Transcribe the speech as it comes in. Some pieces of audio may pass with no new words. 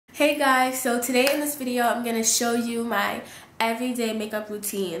Hey guys, so today in this video I'm going to show you my everyday makeup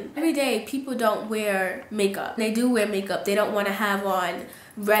routine. Every day people don't wear makeup. They do wear makeup. They don't want to have on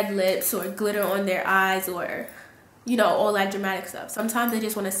red lips or glitter on their eyes or, you know, all that dramatic stuff. Sometimes they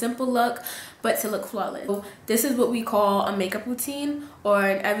just want a simple look but to look flawless. So this is what we call a makeup routine or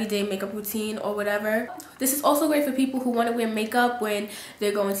an everyday makeup routine or whatever. This is also great for people who want to wear makeup when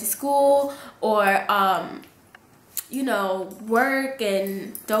they're going to school or you know, work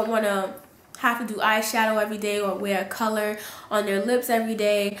and don't want to have to do eyeshadow every day or wear a color on their lips every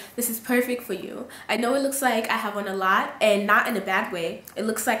day. This is perfect for you. I know it looks like I have on a lot, and not in a bad way. It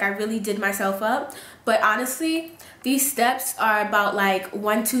looks like I really did myself up, but honestly these steps are about like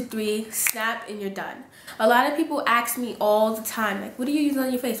 1, 2, 3, snap and you're done. A lot of people ask me all the time, like, what do you use on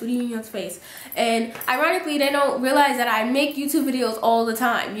your face? What do you use on your face? And ironically, they don't realize that I make YouTube videos all the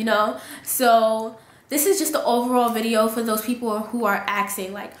time, you know? So this is just the overall video for those people who are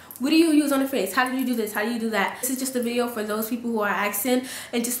asking, like, what do you use on the face? How do you do this? How do you do that? This is just a video for those people who are asking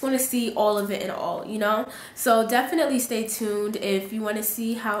and just want to see all of it in all, you know? So definitely stay tuned if you want to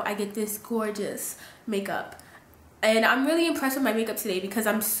see how I get this gorgeous makeup. And I'm really impressed with my makeup today because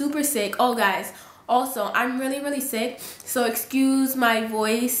I'm super sick. Oh, guys, also, I'm really sick. So excuse my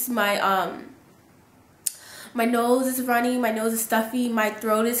voice, my nose is runny, my nose is stuffy, my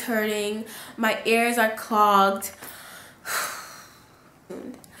throat is hurting, my ears are clogged.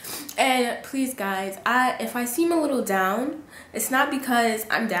 And please guys, if I seem a little down, it's not because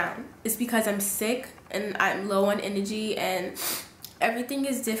I'm down. It's because I'm sick and I'm low on energy and everything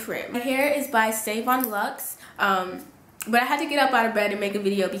is different. My hair is by Save on Luxe, but I had to get up out of bed and make a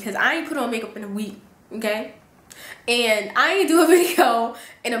video because I ain't put on makeup in a week, okay? And I ain't do a video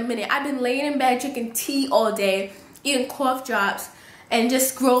in a minute. I've been laying in bed drinking tea all day, eating cough drops, and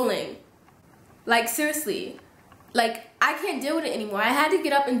just scrolling. Like, seriously. Like, I can't deal with it anymore. I had to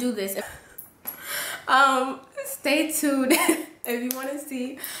get up and do this. Stay tuned if you want to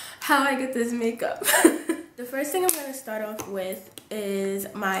see how I get this makeup. The first thing I'm going to start off with is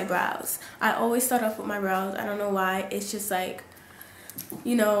my brows. I always start off with my brows. I don't know why. It's just like,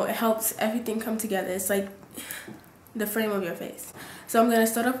 you know, it helps everything come together. It's like the frame of your face. So I'm going to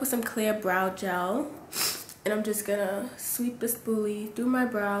start off with some clear brow gel, and I'm just going to sweep the spoolie through my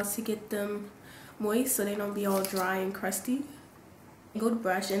brows to get them moist so they don't be all dry and crusty. Gold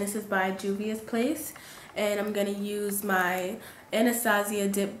brush, and this is by Juvia's Place, and I'm going to use my Anastasia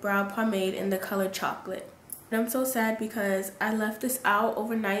Dip Brow Pomade in the color Chocolate. And I'm so sad because I left this out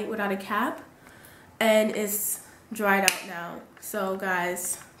overnight without a cap and it's dried out now. So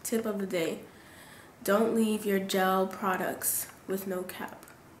guys, tip of the day, don't leave your gel products with no cap.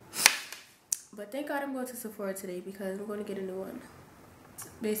 But thank God I'm going to Sephora today because I'm going to get a new one.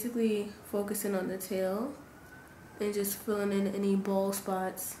 Basically focusing on the tail and just filling in any bald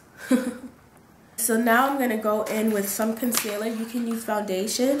spots. So now I'm going to go in with some concealer. You can use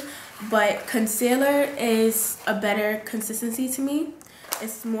foundation, but concealer is a better consistency to me.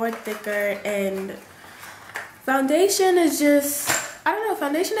 It's more thicker, and foundation is just, I don't know,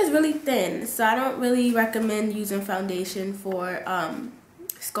 foundation is really thin, so I don't really recommend using foundation for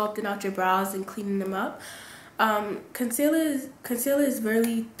sculpting out your brows and cleaning them up. Concealer is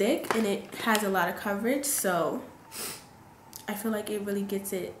really thick and it has a lot of coverage, so I feel like it really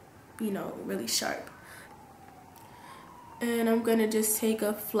gets it, you know, really sharp. And I'm gonna just take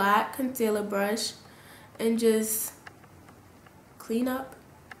a flat concealer brush and just clean up,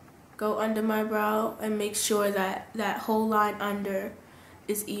 go under my brow, and make sure that that whole line under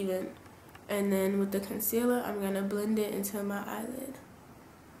is even. And then with the concealer, I'm gonna blend it into my eyelid.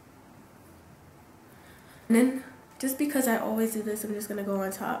 And then, just because I always do this, I'm just gonna go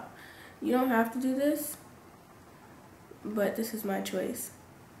on top. You don't have to do this, but this is my choice.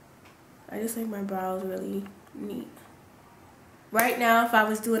 I just like my brows really neat. Right now, if I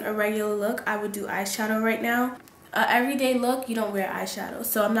was doing a regular look, I would do eyeshadow right now. Everyday look, you don't wear eyeshadow.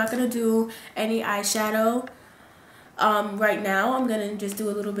 So I'm not going to do any eyeshadow right now. I'm going to just do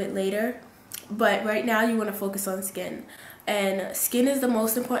a little bit later. But right now, you want to focus on skin. And skin is the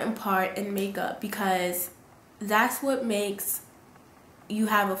most important part in makeup because that's what makes you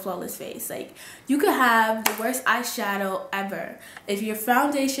have a flawless face. Like, you could have the worst eyeshadow ever. If your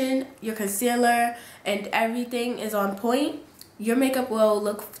foundation, your concealer, and everything is on point, your makeup will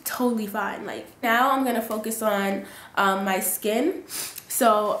look totally fine. Like, now I'm gonna focus on my skin.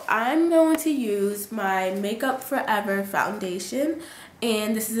 So I'm going to use my Makeup Forever foundation,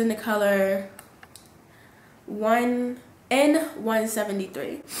 and this is in the color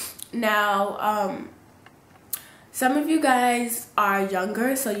N173. Now, Some of you guys are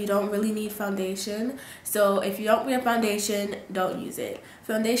younger, so you don't really need foundation. So if you don't wear foundation, don't use it.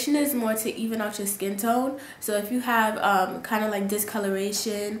 Foundation is more to even out your skin tone. So if you have kind of like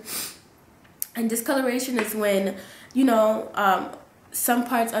discoloration, and discoloration is when, you know, some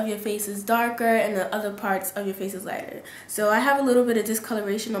parts of your face is darker and the other parts of your face is lighter. So I have a little bit of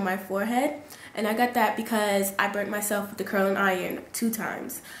discoloration on my forehead, and I got that because I burnt myself with the curling iron 2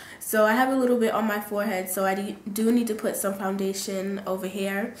 times. So I have a little bit on my forehead, so I do need to put some foundation over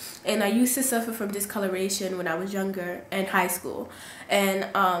here. And I used to suffer from discoloration when I was younger in high school. And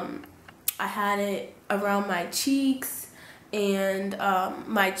I had it around my cheeks and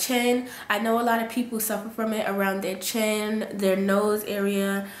my chin. I know a lot of people suffer from it around their chin, their nose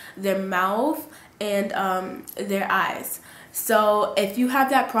area, their mouth, and their eyes. So if you have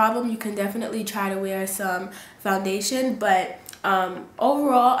that problem, you can definitely try to wear some foundation, but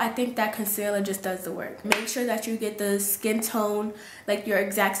overall, I think that concealer just does the work. Make sure that you get the skin tone, like your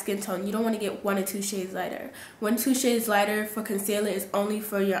exact skin tone. You don't want to get 1 or 2 shades lighter. 1 or 2 shades lighter for concealer is only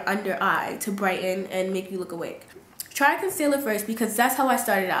for your under eye to brighten and make you look awake. Try concealer first, because that's how I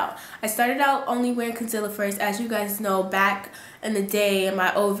started out. I started out only wearing concealer first. As you guys know, back in the day in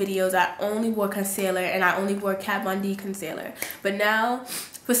my old videos, I only wore concealer and I only wore Kat Von D concealer. But now,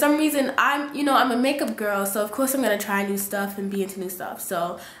 for some reason, I'm a makeup girl, so of course I'm gonna try new stuff and be into new stuff.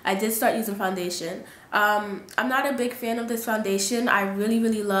 So I did start using foundation. I'm not a big fan of this foundation. I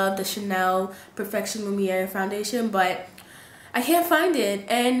really love the Chanel Perfection Lumiere foundation, but I can't find it,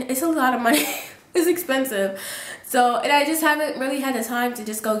 and it's a lot of money. It's expensive. So, and I just haven't really had the time to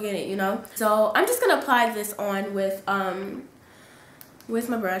just go get it, you know. So I'm just gonna apply this on with where's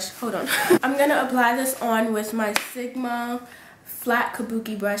my brush? Hold on. I'm gonna apply this on with my Sigma flat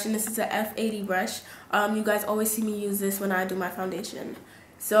kabuki brush, and this is a F80 brush. You guys always see me use this when I do my foundation.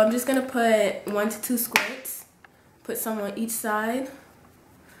 So I'm just gonna put 1 to 2 squirts, put some on each side,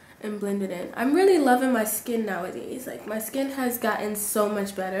 and blend it in. I'm really loving my skin nowadays. Like, my skin has gotten so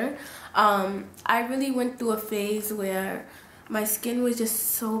much better. I really went through a phase where my skin was just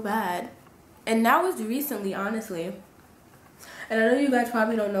so bad, and that was recently, honestly. And I know you guys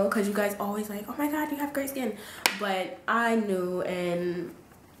probably don't know, because you guys always like, oh my god, you have great skin, but I knew and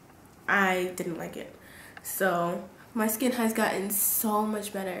I didn't like it. So my skin has gotten so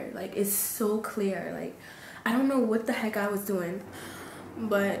much better. Like, it's so clear. Like, I don't know what the heck I was doing,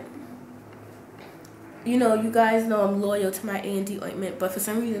 but you know, you guys know I'm loyal to my A&D ointment, but for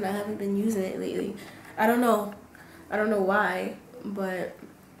some reason I haven't been using it lately. I don't know why, but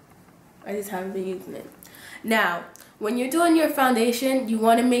I just haven't been using it. Now, when you're doing your foundation, you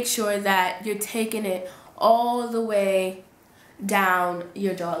want to make sure that you're taking it all the way down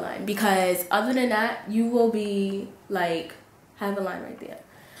your jawline, because other than that, you will be like, have a line right there.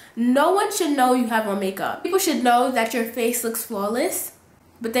 No one should know you have on makeup. People should know that your face looks flawless,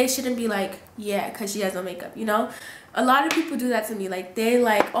 but they shouldn't be like, yeah, because she has no makeup, you know? A lot of people do that to me. Like, they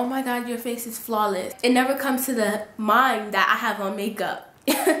like, oh my god, your face is flawless. It never comes to the mind that I have on makeup.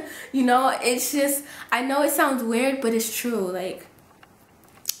 You know, it's just, I know it sounds weird, but it's true. Like,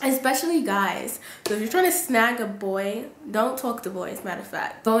 especially guys. So if you're trying to snag a boy, don't talk to boys, matter of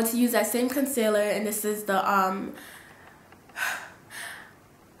fact. I'm going to use that same concealer, and this is the,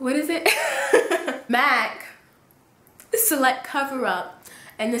 what is it? MAC Select Cover Up.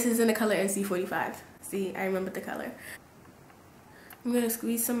 And this is in the color NC45. See, I remember the color. I'm going to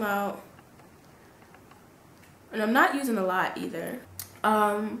squeeze some out. And I'm not using a lot either.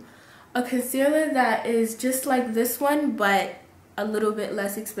 A concealer that is just like this one, but a little bit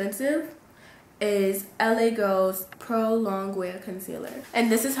less expensive, is LA Girl's Pro Longwear Concealer.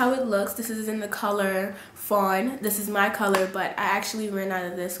 And this is how it looks. This is in the color Fawn. This is my color, but I actually ran out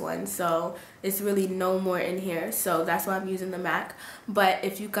of this one, so it's really no more in here. So that's why I'm using the MAC. But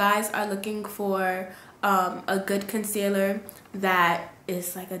if you guys are looking for a good concealer that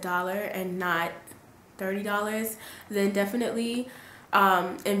is like $1 and not $30, then definitely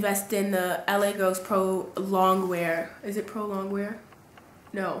invest in the LA Girls Pro Longwear. Is it Pro Longwear?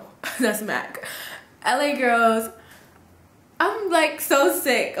 No, that's MAC. LA Girls, I'm like so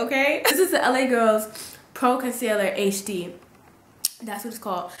sick, okay? This is the LA Girls Pro Concealer HD. That's what it's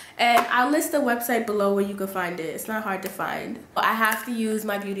called. And I'll list the website below where you can find it. It's not hard to find. I have to use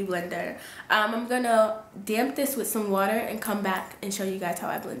my beauty blender. I'm gonna damp this with some water and come back and show you guys how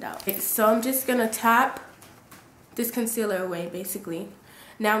I blend out. Okay, so I'm just gonna tap this concealer away, basically.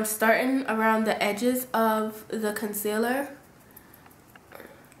 Now I'm starting around the edges of the concealer,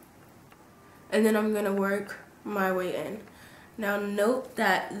 and then I'm gonna work my way in. Now note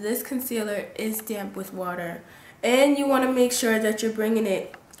that this concealer is damp with water, and you want to make sure that you're bringing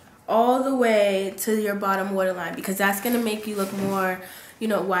it all the way to your bottom waterline, because that's going to make you look more, you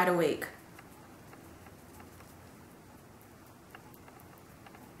know, wide awake.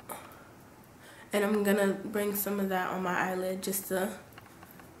 And I'm going to bring some of that on my eyelid just to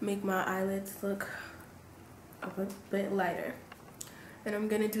make my eyelids look a bit lighter. And I'm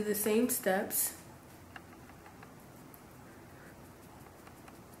going to do the same steps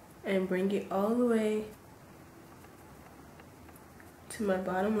and bring it all the way to my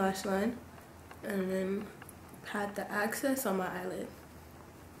bottom lash line, and then pat the excess on my eyelid.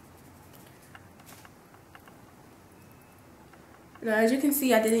 Now, as you can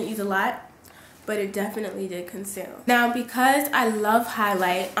see, I didn't use a lot, but it definitely did conceal. Now, because I love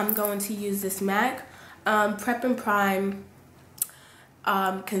highlight, I'm going to use this MAC Prep and Prime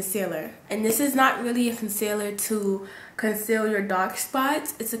concealer. And this is not really a concealer to conceal your dark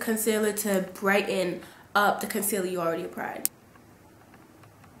spots. It's a concealer to brighten up the concealer you already applied.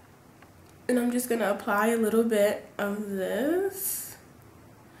 And I'm just going to apply a little bit of this.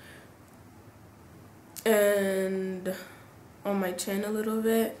 And on my chin a little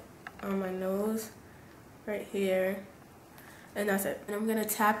bit, on my nose, right here. And that's it. And I'm going to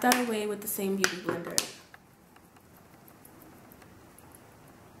tap that away with the same beauty blender.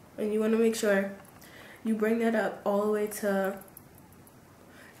 And you want to make sure you bring that up all the way to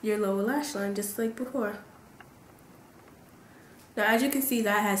your lower lash line, just like before. Now, as you can see,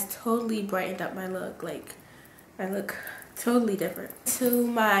 that has totally brightened up my look. Like, I look totally different. To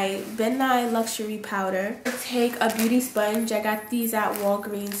my Ben Nye Luxury Powder, I take a beauty sponge. I got these at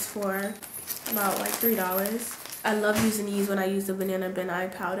Walgreens for about like $3. I love using these when I use the Banana Ben Nye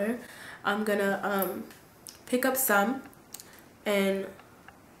powder. I'm gonna pick up some and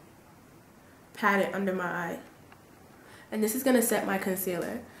pat it under my eye. And this is gonna set my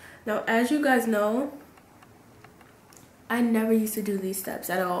concealer. Now, as you guys know, I never used to do these steps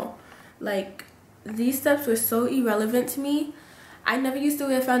at all. Like, these steps were so irrelevant to me. I never used to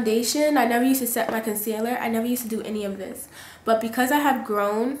wear foundation. I never used to set my concealer. I never used to do any of this. But because I have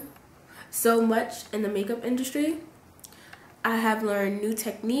grown so much in the makeup industry, I have learned new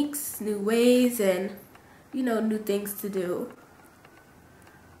techniques, new ways, and, you know, new things to do.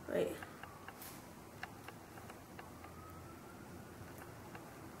 Wait.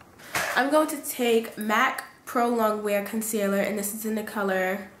 I'm going to take MAC Pro Longwear Concealer, and this is in the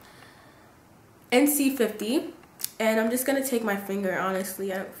color NC50. And I'm just going to take my finger,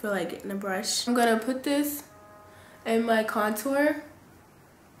 honestly. I don't feel like getting a brush. I'm going to put this in my contour,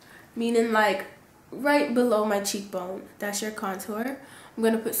 meaning like right below my cheekbone. That's your contour. I'm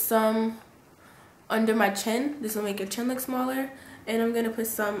going to put some under my chin. This will make your chin look smaller. And I'm going to put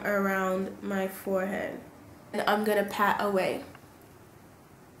some around my forehead. And I'm going to pat away.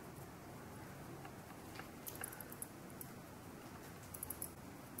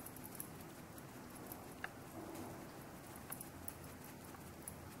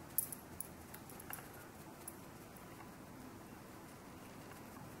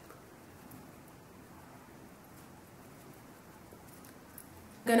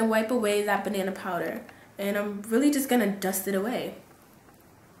 I'm gonna wipe away that banana powder, and I'm really just gonna dust it away.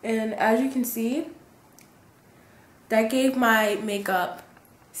 And as you can see, that gave my makeup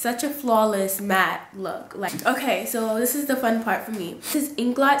such a flawless matte look. Like, okay, so this is the fun part for me. This is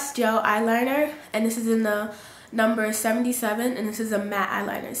Inglot's gel eyeliner, and this is in the number 77, and this is a matte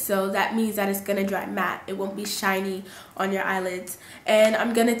eyeliner, so that means that it's gonna dry matte. It won't be shiny on your eyelids. And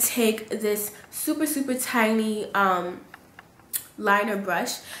I'm gonna take this super tiny liner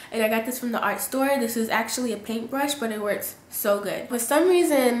brush, and I got this from the art store. This is actually a paintbrush, but it works so good. For some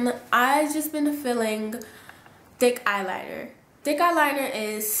reason, I've just been feeling thick eyeliner. Thick eyeliner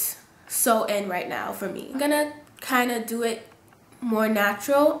is so in right now for me. I'm gonna kind of do it more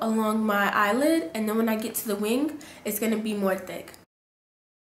natural along my eyelid, and then when I get to the wing, it's gonna be more thick.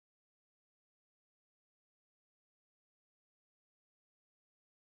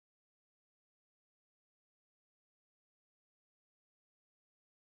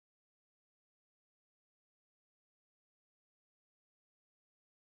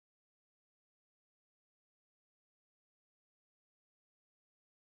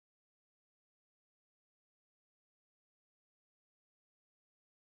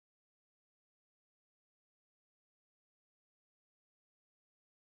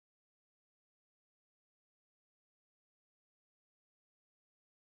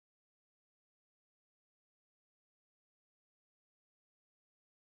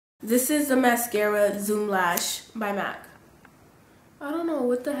 This is the mascara Zoom Lash by MAC. I don't know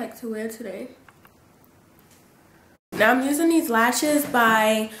what the heck to wear today. Now I'm using these lashes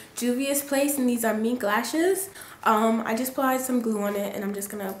by Juvia's Place, and these are mink lashes. I just applied some glue on it and I'm just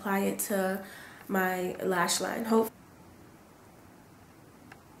going to apply it to my lash line. Just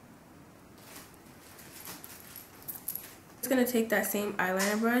going to take that same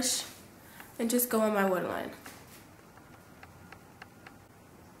eyeliner brush and just go on my waterline.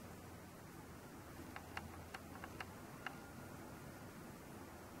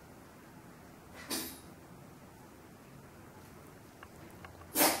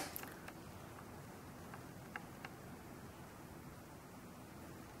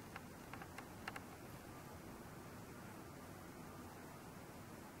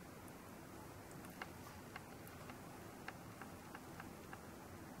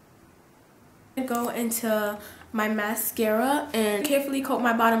 Go into my mascara and carefully coat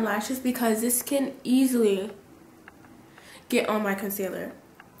my bottom lashes because this can easily get on my concealer.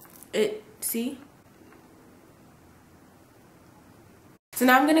 See? So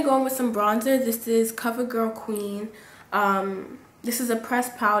now I'm gonna go in with some bronzer. This is CoverGirl Queen. This is a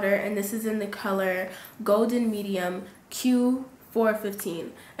pressed powder and this is in the color Golden Medium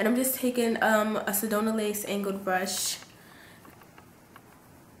Q415. And I'm just taking a Sedona Lace angled brush.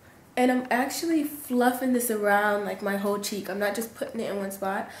 And I'm actually fluffing this around like my whole cheek. I'm not just putting it in one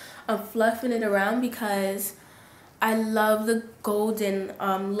spot. I'm fluffing it around because I love the golden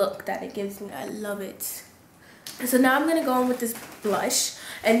look that it gives me. I love it. So now I'm going to go in with this blush.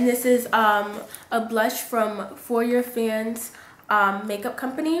 And this is a blush from For Your Fans makeup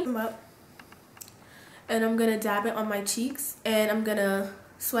company. And I'm going to dab it on my cheeks. And I'm going to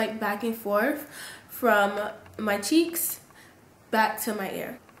swipe back and forth from my cheeks back to my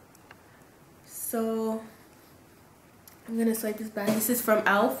ear. So I'm gonna swipe this back. This is from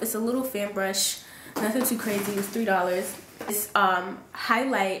e.l.f. It's a little fan brush, nothing too crazy. It's $3. It's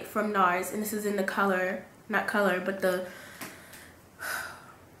highlight from NARS, and this is in the color, not color, but the,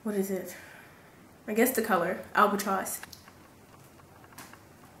 what is it? I guess the color Albatross.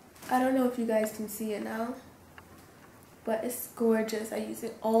 I don't know if you guys can see it now, but it's gorgeous. I use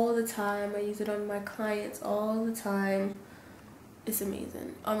it all the time. I use it on my clients all the time. It's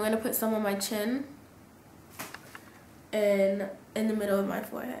amazing. I'm going to put some on my chin and in the middle of my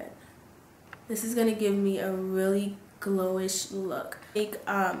forehead. This is going to give me a really glowish look. Take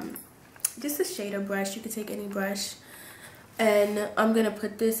just a shader brush. You can take any brush. And I'm going to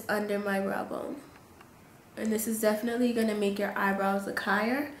put this under my brow bone. And this is definitely going to make your eyebrows look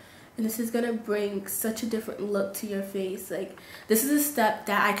higher. And this is going to bring such a different look to your face. Like, this is a step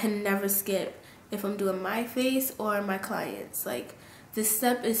that I can never skip if I'm doing my face or my clients. Like, this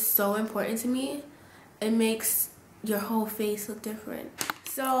step is so important to me. It makes your whole face look different.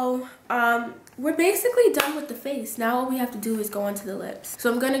 So we're basically done with the face. Now all we have to do is go onto the lips. So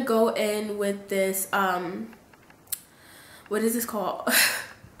I'm gonna go in with this what is this called?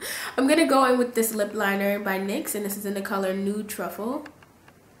 I'm gonna go in with this lip liner by NYX, and this is in the color Nude Truffle.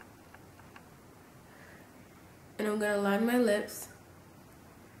 And I'm gonna line my lips.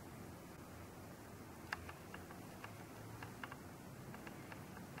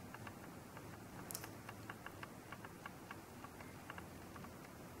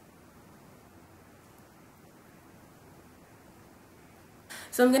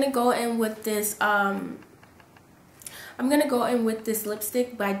 So I'm gonna go in with this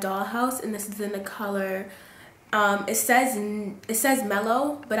lipstick by Dollhouse, and this is in the color it says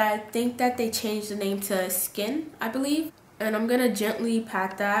Mellow, but I think that they changed the name to Skin, I believe. And I'm gonna gently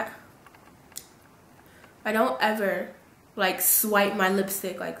pat that. I don't ever like swipe my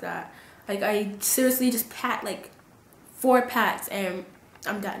lipstick like that. Like, I seriously just pat like 4 pats and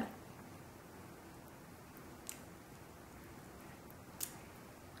I'm done.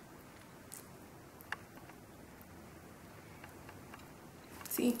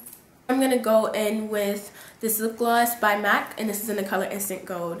 See? I'm going to go in with this lip gloss by MAC, and this is in the color Instant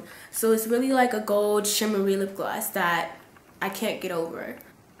Gold. So it's really like a gold shimmery lip gloss that I can't get over.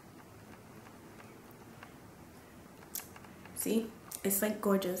 See? It's like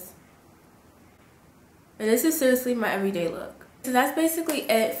gorgeous. And this is seriously my everyday look. So that's basically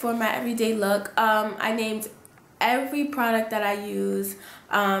it for my everyday look. I named every product that I use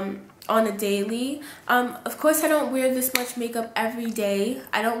on a daily. Of course, I don't wear this much makeup every day.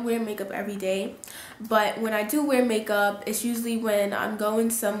 I don't wear makeup every day, but when I do wear makeup, it's usually when I'm going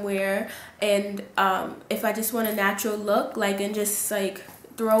somewhere, and if I just want a natural look, like, and just like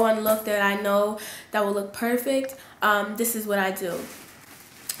throw on a look that I know that will look perfect, this is what I do.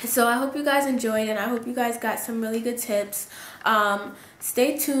 So I hope you guys enjoyed, and I hope you guys got some really good tips.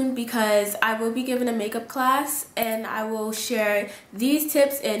 Stay tuned, because I will be giving a makeup class, and I will share these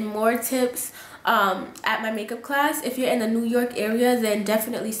tips and more tips at my makeup class. If you're in the New York area, then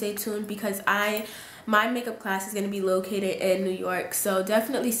definitely stay tuned because my makeup class is going to be located in New York, so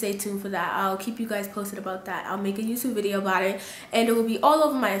definitely stay tuned for that. I'll keep you guys posted about that. I'll make a YouTube video about it, and it will be all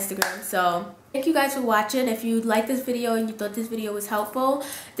over my Instagram. So thank you guys for watching. If you liked this video and you thought this video was helpful,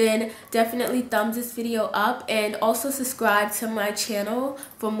 then definitely thumbs this video up, and also subscribe to my channel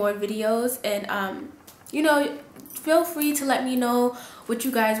for more videos. And you know, feel free to let me know what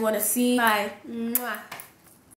you guys want to see. Bye. Mwah.